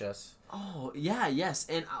watch us. Oh, yeah, yes.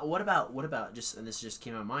 And what about just, and this just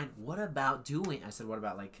came to my mind, what about doing, I said what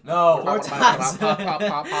about no. 4 times.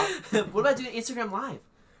 What about doing Instagram Live?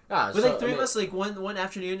 With 3 of us, one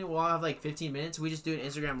afternoon, we'll all have 15 minutes. We just do an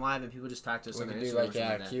Instagram Live and people just talk to us. We on can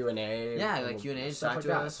Instagram do Q&A. Yeah, Q&A, just talk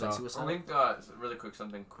to us. I think really quick,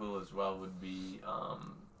 something cool as well would be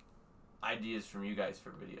ideas from you guys for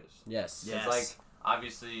videos. Yes. It's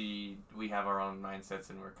obviously we have our own mindsets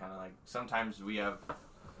and we're kind of sometimes we have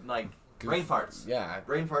brain farts. Yeah.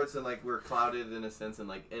 Brain farts and we're clouded in a sense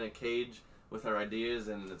and in a cage. with our ideas,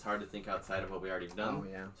 and it's hard to think outside of what we already done. Oh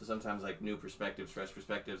yeah. So sometimes like new perspectives, fresh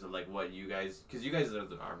perspectives of like what you guys, because you guys are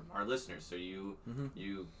our listeners, so you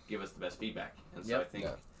give us the best feedback, and so I think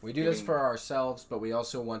we do this for ourselves, but we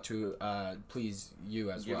also want to please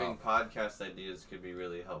you as well. Giving podcast ideas could be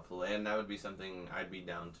really helpful, and that would be something I'd be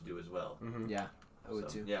down to do as well. Yeah, I would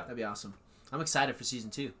too. Yeah, that'd be awesome. I'm excited for season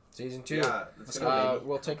 2. Season 2. Yeah, let's go, baby.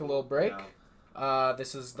 We'll take a little break.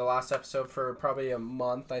 This is the last episode for probably a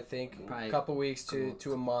month, I think. Probably a couple weeks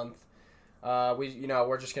to a month.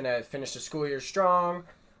 We're just gonna finish the school year strong.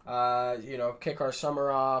 Kick our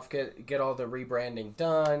summer off. Get all the rebranding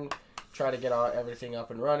done. Try to get everything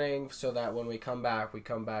up and running so that when we come back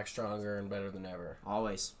stronger and better than ever.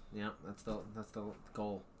 Always. Yeah, that's the goal. That's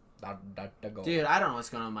the goal. Dude, I don't know what's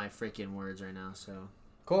going on with my freaking words right now. So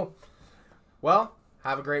cool. Well,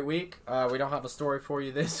 have a great week. We don't have a story for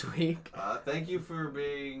you this week. Thank you for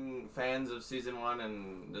being fans of season 1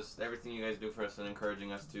 and just everything you guys do for us and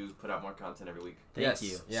encouraging us to put out more content every week. Thank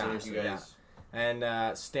you. Yeah. Seriously, you guys. Yeah.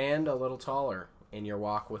 And stand a little taller in your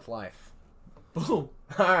walk with life. Boom.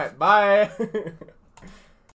 All right. Bye.